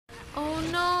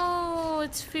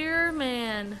it's Fear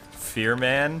Man. Fear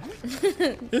Man?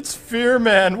 It's Fear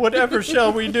Man. Whatever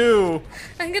shall we do?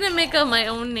 I'm gonna make up my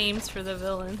own names for the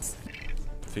villains.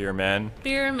 Fear Man.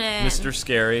 Fear Man. Mr.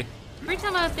 Scary. Every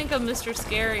time I think of Mr.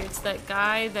 Scary, it's that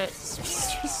guy that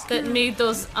made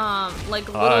those like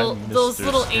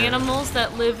little animals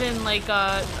that live in like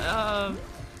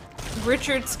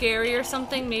Richard Scary or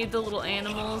something made the little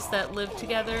animals that live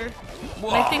together. And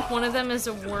I think one of them is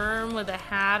a worm with a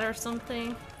hat or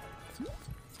something.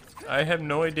 I have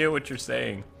no idea what you're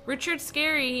saying. Richard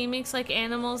Scary, he makes like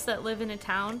animals that live in a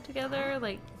town together.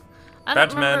 Like, I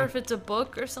don't remember if it's a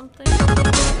book or something.